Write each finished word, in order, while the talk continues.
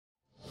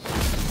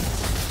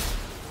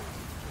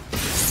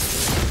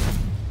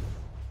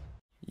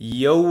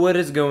Yo, what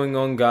is going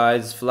on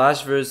guys,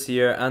 Flashverse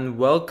here and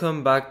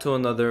welcome back to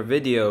another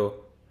video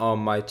on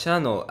my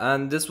channel,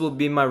 and this will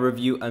be my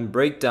review and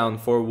breakdown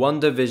for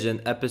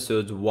WandaVision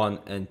episodes 1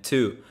 and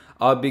 2.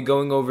 I'll be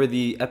going over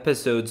the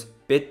episodes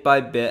bit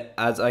by bit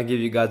as I give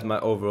you guys my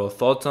overall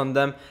thoughts on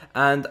them,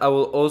 and I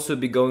will also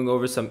be going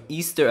over some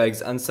Easter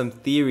eggs and some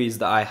theories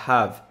that I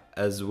have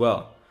as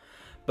well.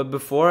 But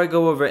before I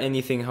go over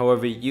anything,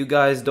 however, you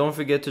guys don't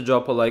forget to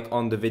drop a like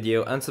on the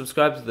video and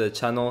subscribe to the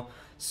channel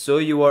so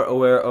you are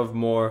aware of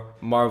more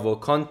Marvel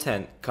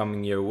content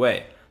coming your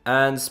way.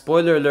 And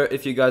spoiler alert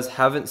if you guys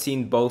haven't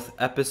seen both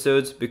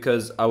episodes,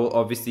 because I will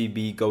obviously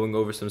be going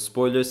over some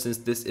spoilers since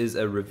this is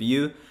a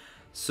review.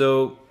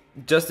 So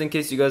just in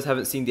case you guys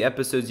haven't seen the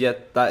episodes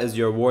yet, that is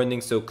your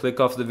warning, so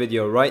click off the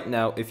video right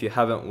now if you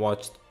haven't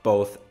watched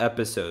both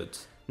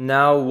episodes.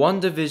 Now,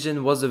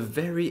 WandaVision was a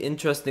very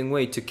interesting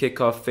way to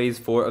kick off phase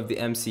 4 of the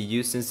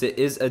MCU, since it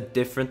is a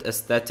different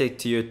aesthetic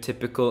to your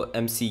typical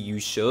MCU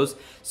shows.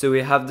 So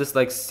we have this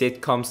like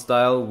sitcom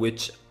style,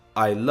 which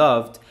I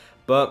loved,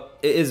 but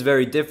it is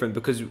very different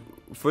because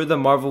for the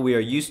Marvel we are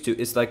used to,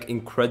 it's like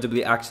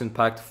incredibly action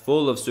packed,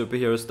 full of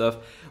superhero stuff,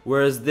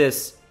 whereas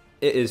this,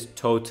 it is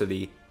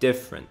totally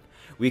different.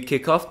 We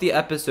kick off the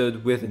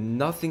episode with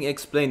nothing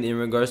explained in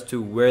regards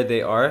to where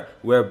they are,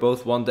 where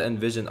both Wanda and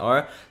Vision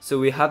are, so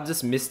we have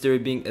this mystery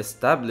being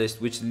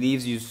established which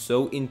leaves you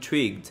so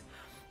intrigued.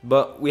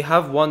 But we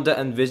have Wanda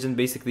and Vision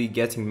basically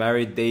getting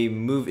married, they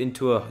move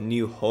into a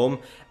new home,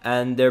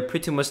 and they're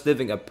pretty much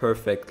living a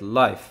perfect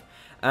life.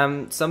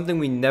 Something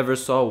we never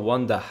saw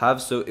Wanda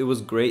have, so it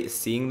was great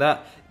seeing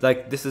that.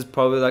 Like, this is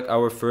probably like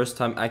our first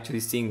time actually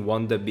seeing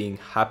Wanda being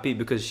happy,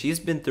 because she's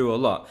been through a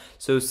lot,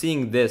 so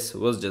seeing this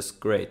was just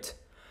great.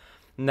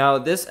 Now,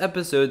 this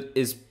episode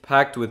is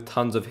packed with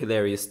tons of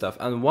hilarious stuff,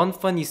 and one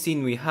funny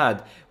scene we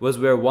had was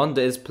where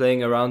Wanda is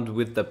playing around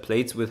with the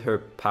plates with her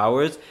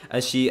powers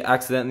and she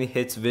accidentally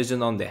hits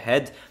Vision on the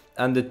head,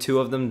 and the two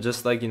of them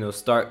just like,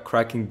 start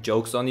cracking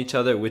jokes on each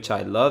other, which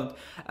I loved.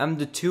 And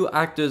the two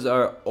actors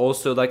are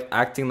also like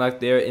acting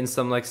like they're in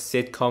some like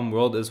sitcom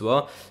world as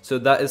well, so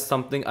that is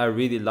something I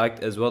really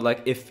liked as well.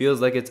 Like, it feels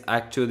like it's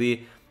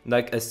actually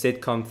like a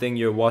sitcom thing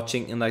you're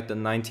watching in like the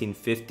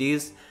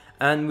 1950s.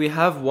 And we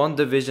have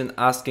WandaVision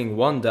asking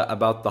Wanda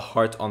about the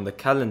heart on the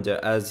calendar,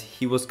 as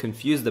he was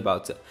confused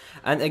about it.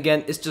 And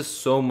again, it's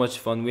just so much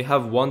fun. We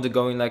have Wanda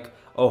going like,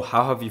 "Oh,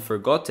 how have you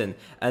forgotten?"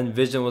 And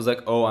Vision was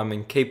like, "Oh, I'm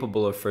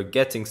incapable of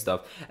forgetting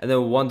stuff." And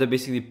then Wanda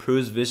basically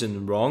proves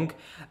Vision wrong.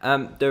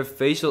 Their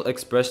facial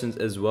expressions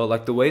as well,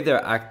 like the way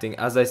they're acting,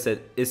 as I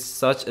said, is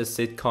such a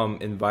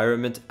sitcom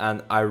environment,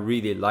 and I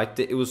really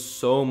liked it. It was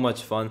so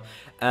much fun.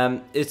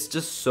 It's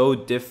just so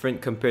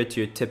different compared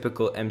to your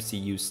typical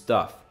MCU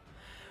stuff.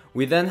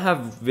 We then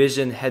have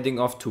Vision heading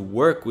off to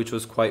work, which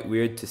was quite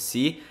weird to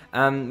see.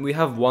 We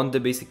have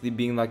Wanda basically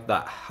being like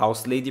that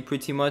house lady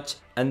pretty much.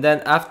 And then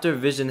after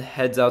Vision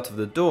heads out of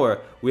the door,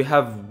 we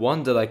have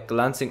Wanda like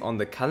glancing on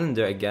the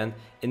calendar again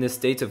in a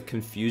state of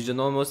confusion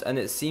almost. And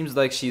it seems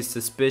like she's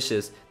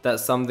suspicious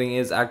that something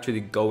is actually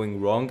going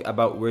wrong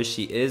about where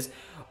she is.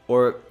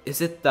 Or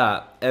is it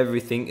that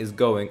everything is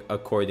going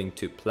according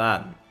to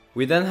plan?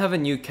 We then have a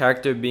new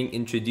character being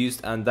introduced,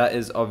 and that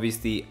is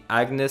obviously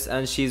Agnes,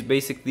 and she's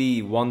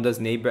basically Wanda's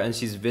neighbor, and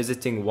she's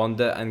visiting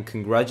Wanda and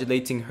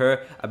congratulating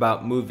her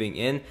about moving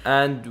in.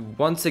 And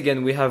once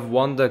again we have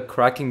Wanda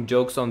cracking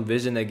jokes on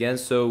Vision again,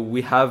 so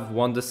we have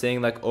Wanda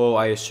saying like, "Oh,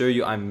 I assure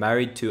you I'm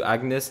married to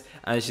Agnes,"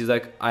 and she's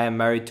like, "I am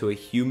married to a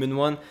human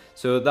one."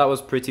 So that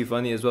was pretty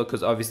funny as well,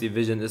 because obviously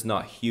Vision is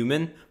not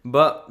human.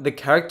 But the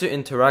character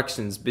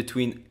interactions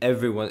between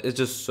everyone is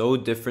just so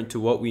different to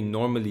what we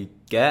normally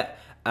get.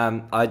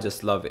 I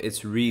just love it.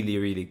 It's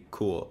really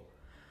cool.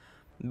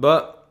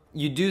 But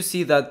you do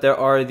see that there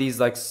are these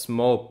like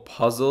small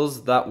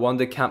puzzles that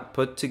Wanda can't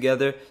put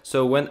together.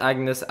 So when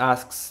Agnes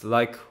asks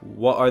like,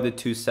 "What are the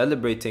two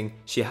celebrating?"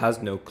 she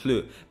has no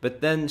clue.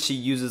 But then she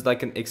uses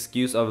like an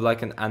excuse of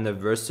like an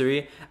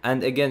anniversary,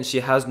 and again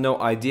she has no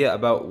idea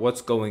about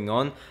what's going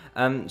on.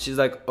 She's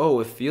like, "Oh,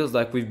 it feels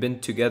like we've been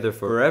together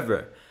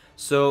forever."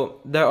 So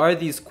there are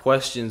these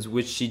questions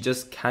which she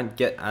just can't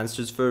get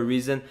answers for a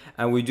reason,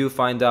 and we do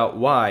find out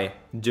why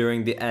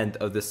during the end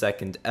of the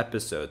second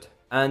episode.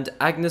 And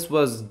Agnes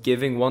was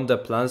giving Wanda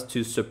plans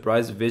to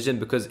surprise Vision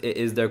because it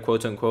is their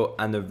quote-unquote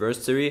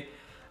anniversary.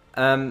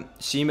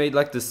 She made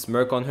like this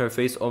smirk on her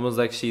face, almost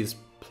like she's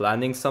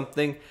planning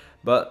something,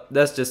 but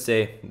let's just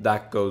say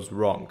that goes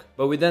wrong.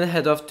 But we then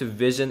head off to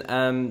Vision,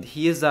 and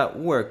he is at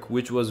work,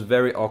 which was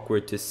very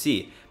awkward to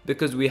see,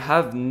 because we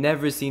have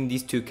never seen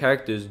these two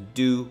characters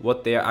do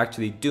what they are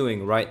actually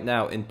doing right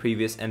now in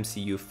previous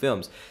MCU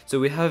films.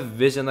 So we have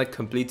Vision like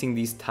completing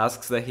these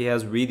tasks that he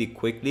has really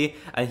quickly,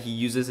 and he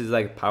uses his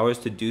like powers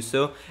to do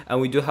so.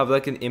 And we do have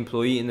like an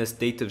employee in a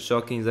state of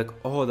shock, and he's like,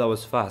 "Oh, that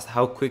was fast.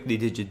 How quickly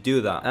did you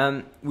do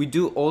that?" We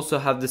do also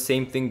have the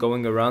same thing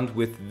going around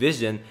with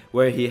Vision,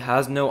 where he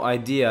has no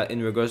idea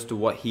in regards to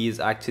what he is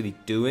actually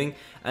doing,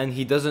 and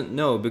he doesn't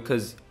know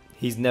because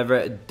He's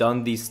never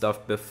done these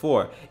stuff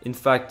before. In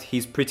fact,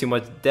 he's pretty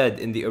much dead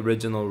in the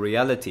original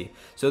reality.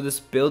 So this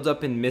build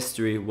up in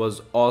mystery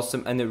was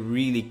awesome, and it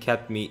really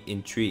kept me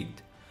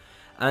intrigued.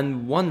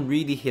 And one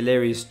really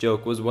hilarious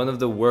joke was one of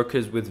the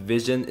workers with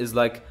Vision is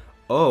like,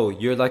 "Oh,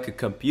 you're like a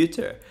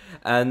computer."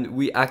 And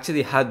we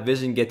actually had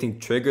Vision getting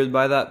triggered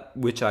by that,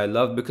 which I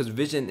love, because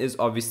Vision is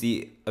obviously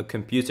a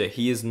computer.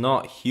 He is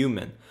not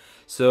human.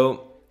 So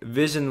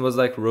Vision was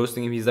like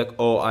roasting him. He's like,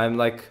 "Oh,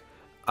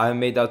 I'm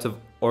made out of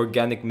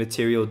organic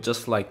material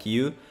just like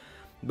you."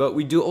 But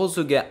we do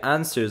also get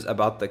answers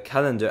about the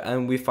calendar,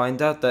 and we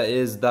find out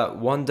that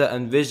Wanda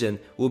and Vision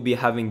will be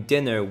having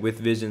dinner with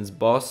Vision's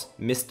boss,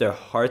 Mr.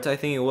 Hart, I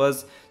think it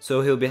was.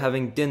 So he'll be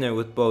having dinner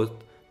with both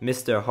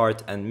Mr.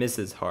 Hart and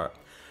Mrs. Hart.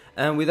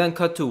 And we then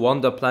cut to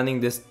Wanda planning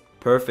this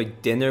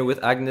perfect dinner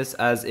with Agnes,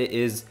 as it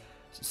is,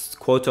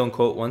 quote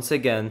unquote, once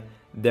again,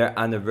 their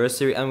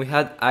anniversary. And we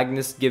had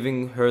Agnes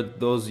giving her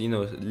those,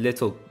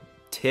 little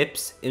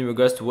tips in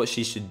regards to what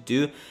she should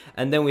do.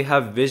 And then we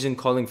have Vision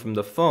calling from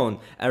the phone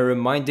and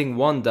reminding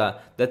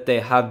Wanda that they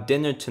have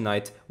dinner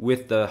tonight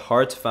with the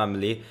Hart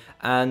family.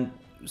 And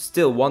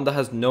still, Wanda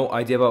has no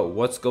idea about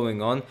what's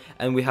going on,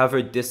 and we have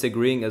her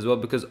disagreeing as well,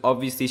 because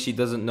obviously she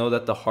doesn't know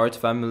that the Hart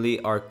family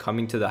are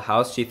coming to the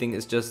house. She thinks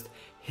it's just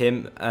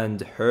him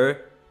and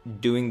her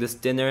doing this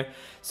dinner.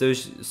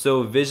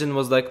 So Vision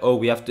was like, "Oh,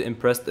 we have to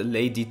impress the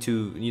lady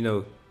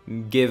to,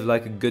 give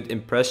like a good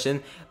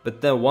impression."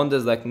 But then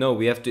Wanda's like, "No,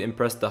 we have to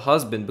impress the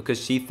husband," because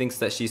she thinks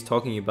that she's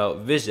talking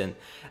about Vision.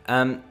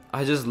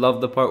 I just love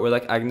the part where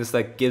like Agnes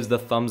like gives the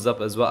thumbs up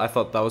as well. I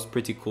thought that was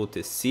pretty cool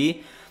to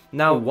see.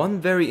 Now, one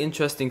very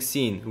interesting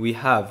scene we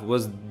have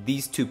was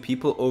these two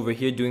people over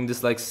here doing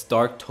this like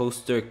Stark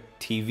Toaster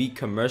TV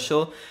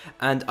commercial,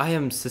 and I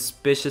am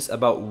suspicious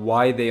about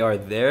why they are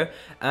there.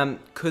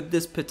 Could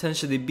this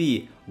potentially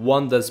be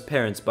Wanda's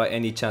parents by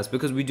any chance?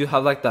 Because we do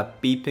have like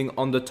that beeping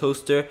on the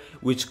toaster,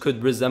 which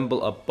could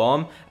resemble a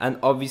bomb, and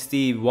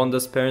obviously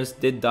Wanda's parents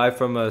did die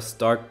from a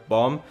Stark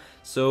bomb.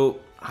 So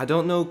I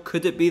don't know,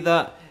 could it be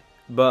that?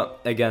 But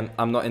again,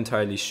 I'm not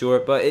entirely sure,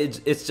 but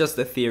it's just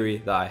a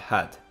theory that I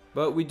had.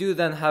 But we do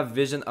then have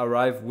Vision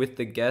arrive with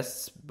the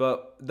guests,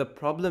 but the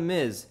problem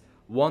is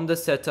Wanda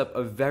set up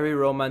a very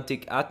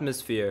romantic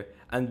atmosphere,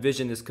 and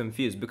Vision is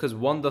confused because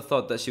Wanda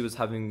thought that she was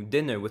having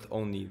dinner with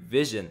only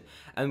Vision.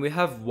 And we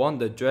have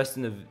Wanda dressed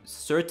in a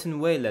certain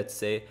way, let's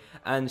say,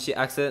 and she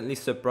accidentally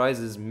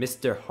surprises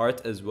Mr. Hart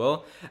as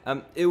well.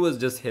 It was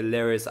just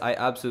hilarious. I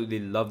absolutely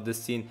love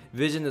this scene.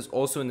 Vision is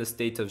also in a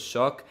state of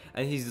shock,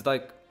 and he's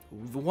like,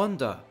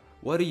 "Wanda,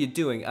 what are you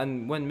doing?"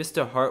 And when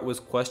Mr. Hart was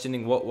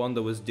questioning what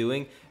Wanda was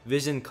doing,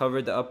 Vision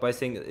covered it up by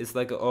saying it's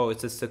like, "Oh,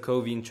 it's a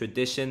Sokovian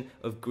tradition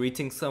of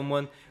greeting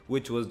someone,"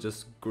 which was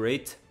just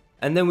great.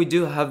 And then we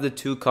do have the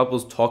two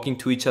couples talking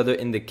to each other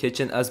in the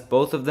kitchen, as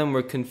both of them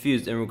were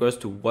confused in regards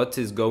to what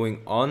is going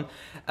on,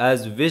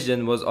 as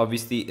Vision was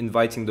obviously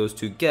inviting those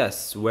two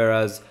guests,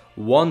 whereas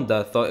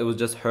Wanda thought it was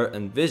just her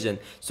and Vision.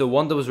 So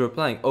Wanda was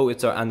replying, "Oh,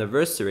 it's our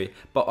anniversary,"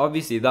 but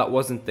obviously that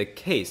wasn't the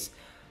case,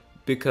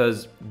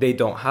 because they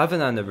don't have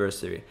an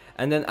anniversary.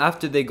 And then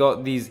after they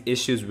got these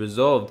issues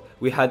resolved,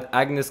 we had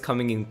Agnes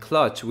coming in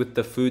clutch with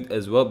the food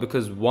as well,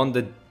 because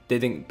Wanda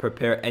didn't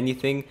prepare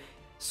anything,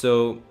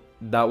 so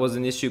that was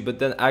an issue. But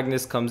then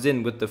Agnes comes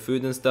in with the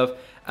food and stuff,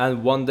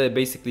 and Wanda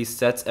basically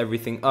sets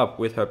everything up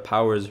with her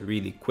powers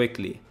really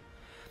quickly.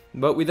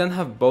 But we then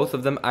have both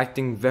of them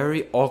acting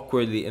very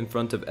awkwardly in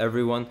front of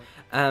everyone,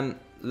 and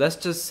let's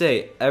just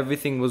say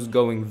everything was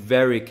going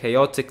very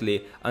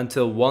chaotically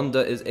until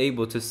Wanda is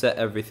able to set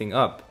everything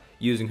up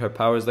using her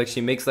powers. Like, she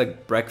makes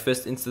like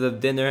breakfast instead of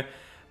dinner,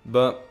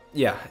 but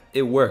yeah,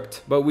 it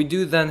worked. But we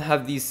do then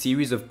have these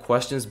series of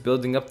questions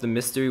building up the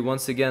mystery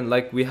once again.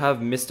 Like, we have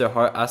Mr.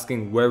 Hart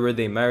asking where were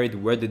they married,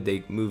 where did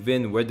they move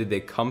in, where did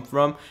they come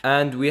from,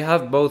 and we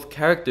have both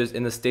characters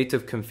in a state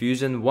of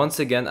confusion once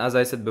again, as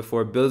I said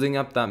before, building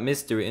up that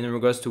mystery in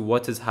regards to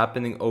what is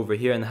happening over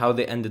here and how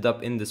they ended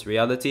up in this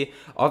reality.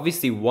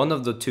 Obviously one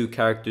of the two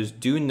characters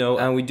do know,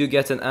 and we do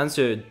get an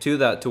answer to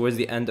that towards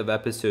the end of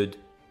episode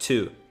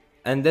 2.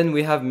 And then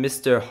we have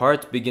Mr.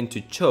 Hart begin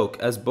to choke,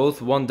 as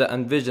both Wanda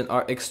and Vision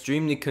are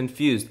extremely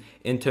confused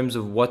in terms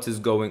of what is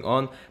going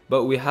on.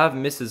 But we have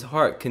Mrs.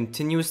 Hart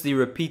continuously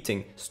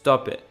repeating,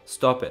 "Stop it,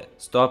 stop it,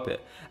 stop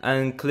it."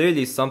 And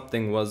clearly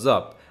something was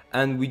up.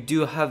 And we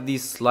do have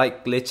these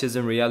slight glitches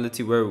in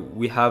reality where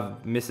we have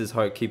Mrs.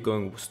 Hart keep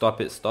going,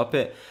 "Stop it, stop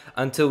it,"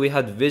 until we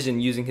had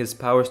Vision using his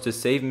powers to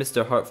save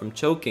Mr. Hart from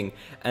choking,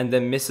 and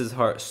then Mrs.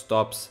 Hart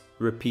stops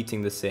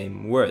repeating the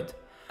same word.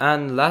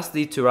 And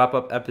lastly, to wrap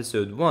up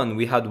episode 1,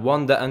 we had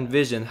Wanda and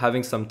Vision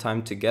having some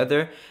time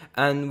together,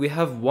 and we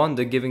have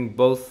Wanda giving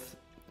both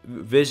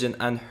Vision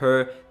and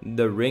her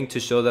the ring to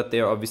show that they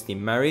are obviously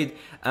married,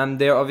 and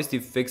they are obviously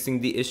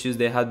fixing the issues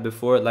they had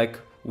before, like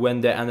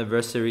when their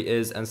anniversary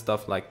is and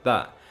stuff like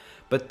that.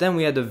 But then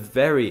we had a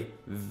very,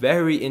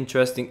 very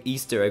interesting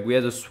Easter egg. We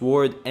had a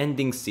SWORD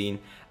ending scene,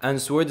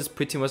 and SWORD is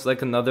pretty much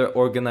like another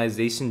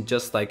organization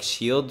just like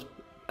SHIELD.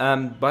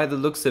 By the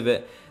looks of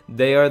it,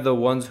 they are the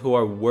ones who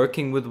are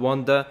working with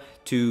Wanda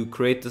to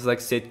create this like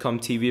sitcom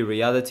TV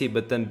reality,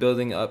 but then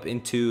building up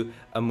into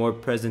a more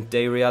present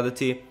day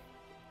reality.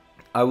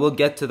 I will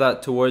get to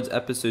that towards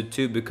episode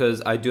 2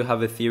 because I do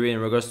have a theory in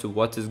regards to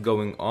what is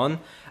going on,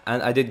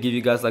 and I did give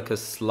you guys like a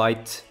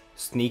slight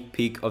sneak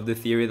peek of the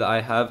theory that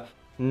I have.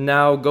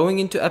 Now going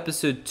into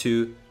episode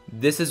 2,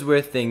 this is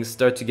where things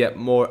start to get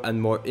more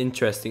and more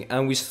interesting,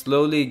 and we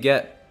slowly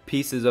get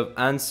pieces of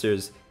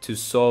answers to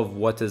solve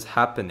what is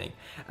happening.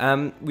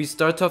 We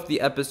start off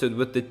the episode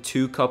with the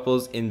two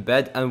couples in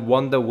bed, and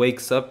Wanda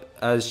wakes up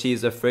as she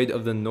is afraid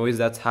of the noise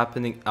that's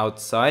happening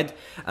outside,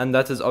 and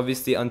that is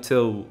obviously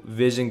until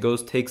Vision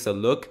takes a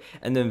look,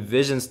 and then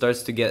Vision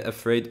starts to get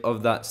afraid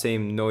of that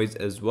same noise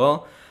as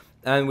well.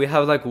 And we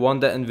have like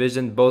Wanda and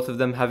Vision, both of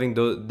them having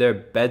their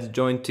beds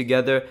joined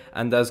together,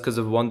 and that's because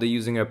of Wanda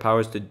using her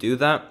powers to do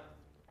that.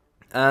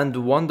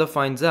 And Wanda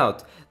finds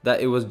out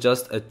that it was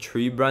just a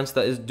tree branch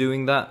that is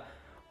doing that.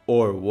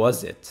 Or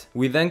was it?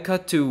 We then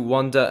cut to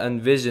Wanda and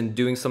Vision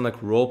doing some like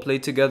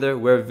roleplay together,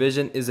 where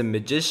Vision is a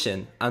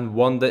magician and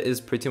Wanda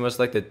is pretty much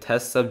like the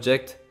test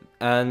subject,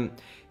 and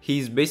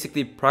he's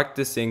basically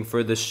practicing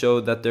for the show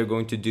that they're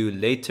going to do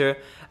later,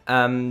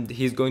 and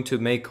he's going to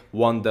make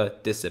Wanda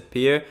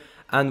disappear.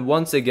 And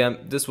once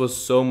again, this was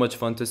so much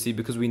fun to see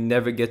because we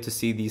never get to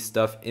see these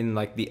stuff in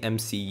like the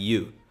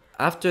MCU.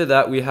 After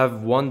that, we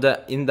have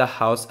Wanda in the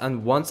house,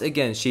 and once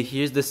again she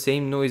hears the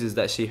same noises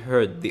that she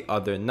heard the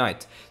other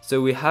night. So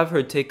we have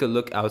her take a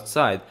look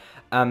outside,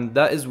 and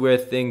that is where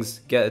things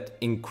get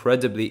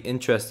incredibly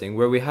interesting,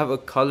 where we have a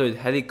colored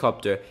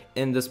helicopter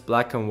in this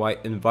black and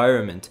white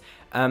environment.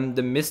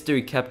 The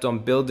mystery kept on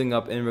building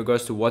up in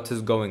regards to what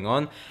is going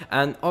on,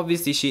 and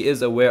obviously she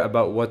is aware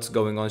about what's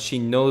going on. She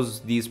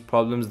knows these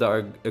problems that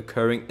are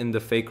occurring in the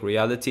fake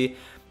reality,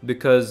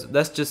 because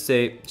let's just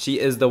say she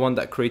is the one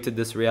that created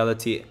this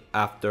reality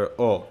after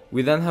all.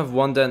 We then have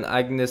Wanda and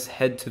Agnes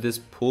head to this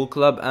pool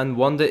club, and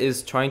Wanda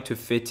is trying to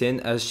fit in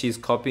as she's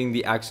copying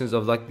the actions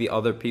of like the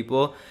other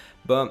people,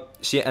 but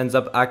she ends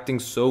up acting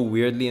so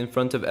weirdly in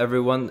front of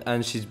everyone,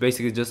 and she's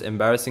basically just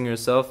embarrassing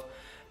herself.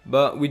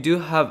 But we do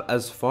have,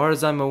 as far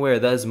as I'm aware,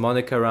 that is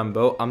Monica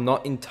Rambeau. I'm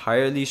not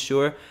entirely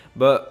sure,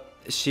 but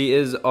she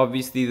is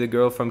obviously the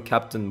girl from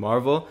Captain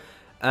Marvel.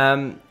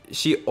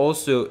 She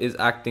also is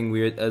acting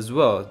weird as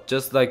well,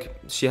 just like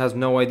she has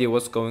no idea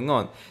what's going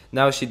on.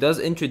 Now she does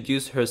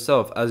introduce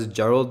herself as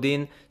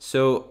Geraldine,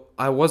 so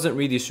I wasn't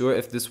really sure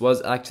if this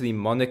was actually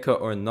Monica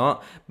or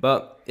not,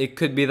 but it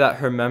could be that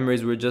her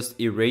memories were just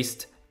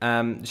erased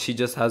and she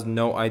just has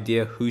no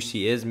idea who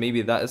she is.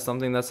 Maybe that is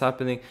something that's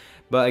happening,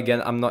 but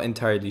again, I'm not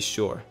entirely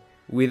sure.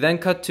 We then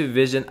cut to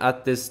Vision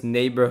at this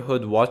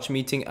neighborhood watch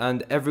meeting,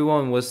 and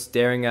everyone was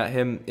staring at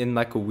him in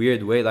like a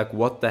weird way, like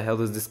what the hell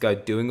is this guy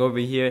doing over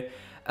here?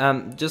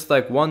 Just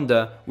like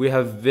Wanda, we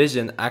have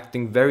Vision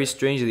acting very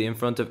strangely in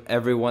front of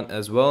everyone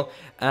as well.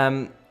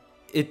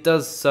 It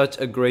does such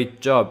a great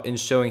job in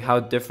showing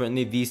how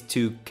differently these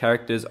two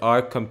characters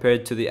are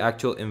compared to the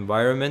actual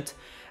environment.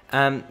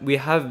 We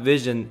have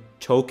Vision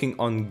choking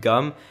on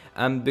gum,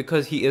 and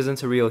because he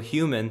isn't a real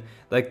human,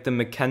 like the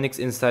mechanics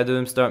inside of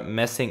him start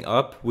messing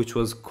up, which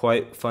was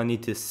quite funny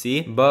to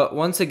see. But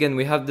once again,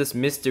 we have this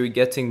mystery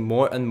getting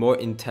more and more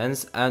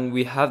intense, and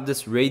we have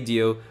this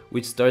radio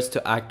which starts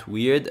to act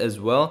weird as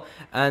well,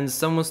 and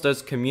someone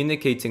starts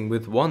communicating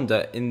with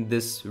Wanda in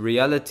this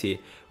reality,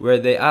 where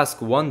they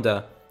ask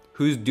Wanda,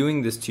 "Who's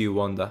doing this to you,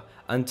 Wanda?"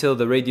 Until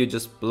the radio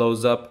just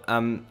blows up.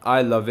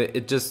 I love it.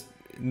 It just,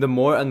 the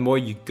more and more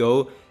you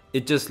go,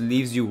 it just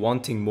leaves you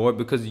wanting more,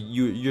 because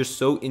you're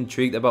so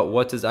intrigued about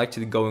what is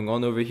actually going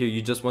on over here.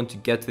 You just want to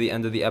get to the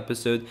end of the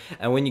episode,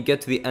 and when you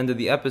get to the end of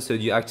the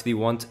episode, you actually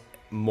want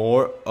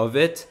more of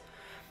it.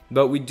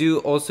 But we do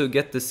also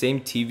get the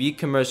same TV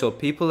commercial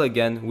people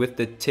again, with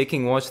the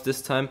ticking watch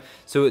this time,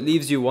 so it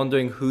leaves you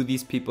wondering who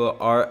these people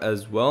are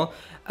as well.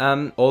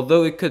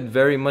 Although it could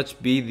very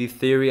much be the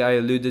theory I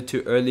alluded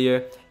to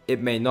earlier, it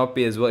may not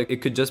be as well.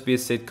 It could just be a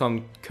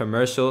sitcom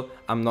commercial.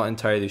 I'm not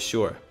entirely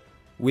sure.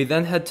 We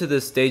then head to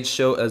the stage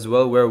show as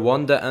well, where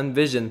Wanda and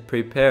Vision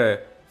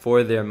prepare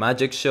for their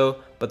magic show,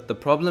 but the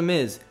problem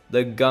is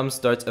the gum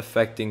starts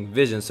affecting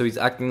Vision, so he's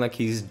acting like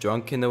he's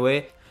drunk in a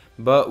way.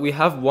 But we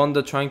have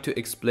Wanda trying to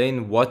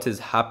explain what is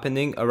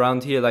happening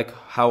around here, like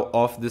how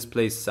off this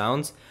place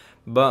sounds.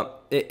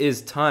 But it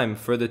is time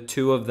for the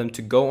two of them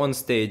to go on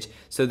stage,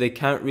 so they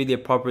can't really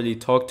properly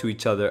talk to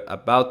each other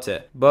about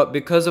it. But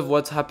because of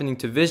what's happening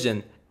to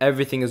Vision,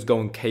 everything is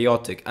going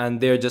chaotic, and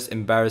they're just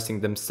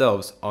embarrassing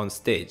themselves on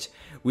stage.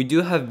 We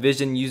do have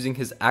Vision using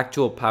his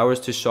actual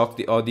powers to shock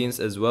the audience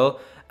as well,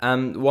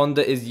 and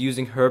Wanda is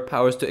using her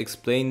powers to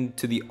explain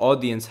to the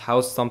audience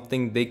how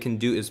something they can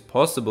do is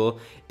possible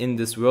in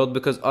this world,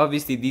 because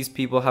obviously these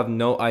people have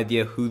no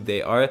idea who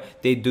they are.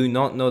 They do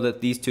not know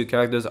that these two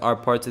characters are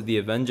parts of the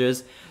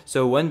Avengers.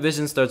 So when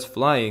Vision starts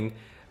flying,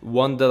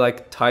 Wanda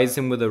like ties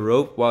him with a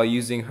rope while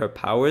using her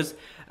powers,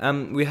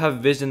 We have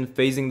Vision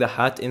phasing the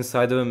hat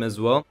inside of him as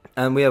well,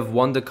 and we have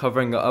Wanda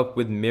covering it up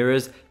with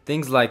mirrors,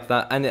 things like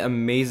that, and it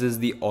amazes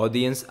the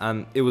audience,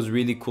 and it was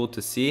really cool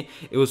to see.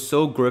 It was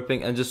so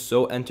gripping and just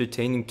so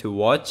entertaining to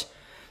watch.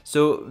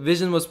 So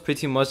Vision was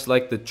pretty much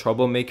like the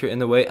troublemaker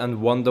in a way,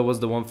 and Wanda was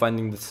the one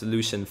finding the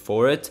solution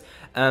for it.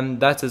 And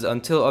that is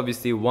until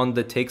obviously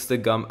Wanda takes the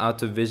gum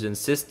out of Vision's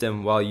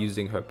system while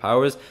using her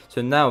powers.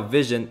 So now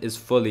Vision is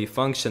fully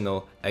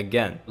functional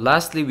again.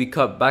 Lastly, we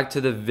cut back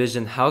to the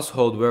Vision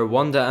household where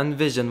Wanda and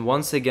Vision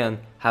once again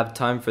have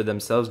time for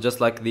themselves, just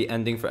like the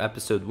ending for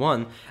episode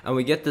 1. And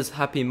we get this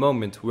happy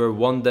moment where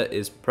Wanda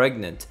is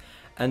pregnant.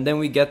 And then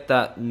we get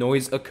that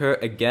noise occur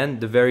again,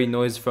 the very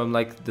noise from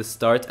like the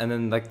start and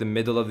then like the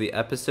middle of the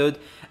episode.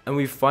 And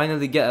we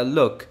finally get a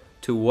look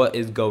to what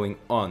is going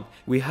on.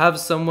 We have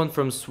someone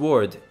from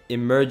SWORD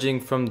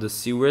emerging from the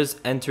sewers,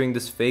 entering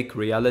this fake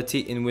reality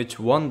in which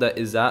Wanda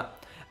is at.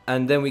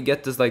 And then we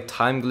get this like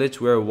time glitch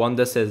where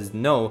Wanda says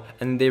no,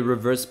 and they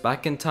reverse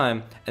back in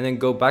time and then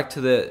go back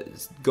to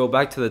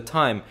the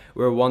time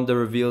where Wanda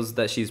reveals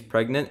that she's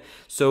pregnant.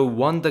 So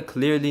Wanda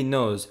clearly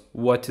knows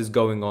what is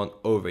going on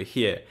over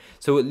here.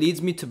 So it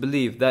leads me to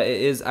believe that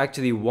it is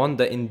actually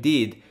Wanda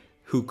indeed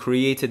who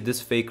created this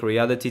fake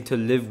reality to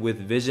live with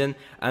Vision,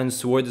 and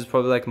SWORD is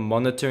probably like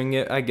monitoring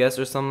it, I guess,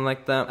 or something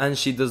like that. And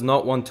she does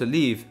not want to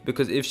leave,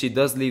 because if she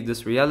does leave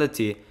this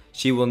reality,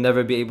 she will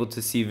never be able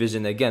to see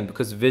Vision again,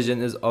 because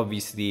Vision is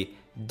obviously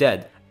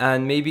dead.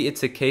 And maybe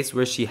it's a case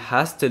where she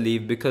has to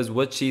leave because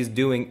what she's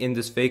doing in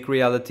this fake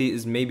reality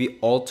is maybe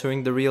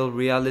altering the real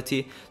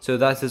reality. So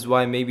that is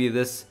why maybe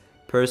this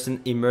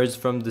person emerged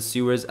from the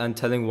sewers and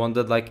telling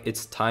Wanda like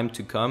it's time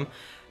to come.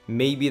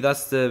 Maybe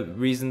that's the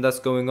reason that's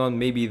going on.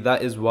 Maybe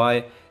that is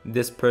why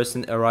this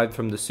person arrived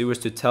from the sewers,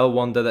 to tell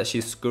Wanda that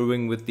she's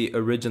screwing with the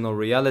original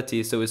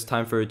reality, so it's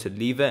time for her to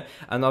leave it.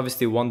 And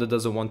obviously Wanda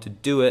doesn't want to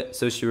do it,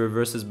 so she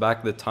reverses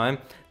back the time.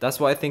 That's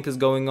what I think is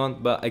going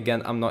on, but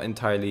again, I'm not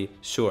entirely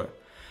sure.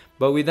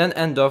 But we then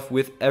end off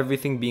with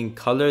everything being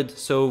colored.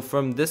 So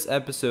from this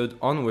episode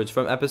onwards,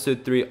 from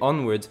episode 3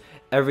 onwards,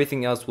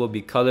 everything else will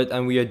be colored,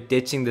 and we are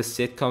ditching the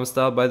sitcom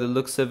style by the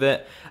looks of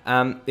it.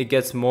 It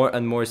gets more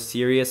and more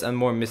serious and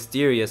more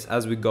mysterious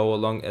as we go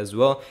along as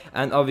well,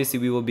 and obviously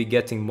we will be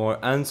getting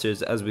more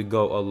answers as we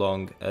go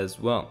along as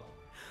well.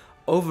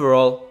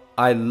 Overall,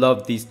 I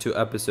loved these 2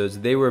 episodes.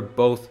 They were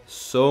both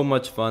so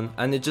much fun,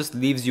 and it just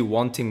leaves you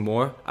wanting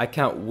more. I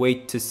can't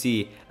wait to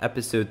see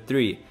episode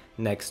 3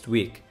 next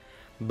week.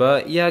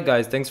 But yeah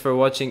guys, thanks for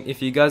watching. If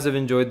you guys have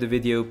enjoyed the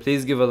video,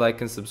 please give a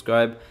like and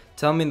subscribe.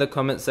 Tell me in the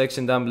comment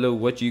section down below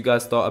what you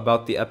guys thought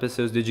about the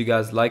episodes. Did you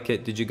guys like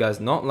it? Did you guys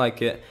not like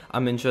it?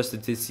 I'm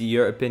interested to see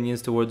your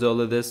opinions towards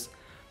all of this.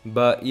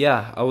 But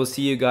yeah, I will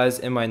see you guys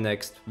in my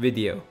next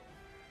video.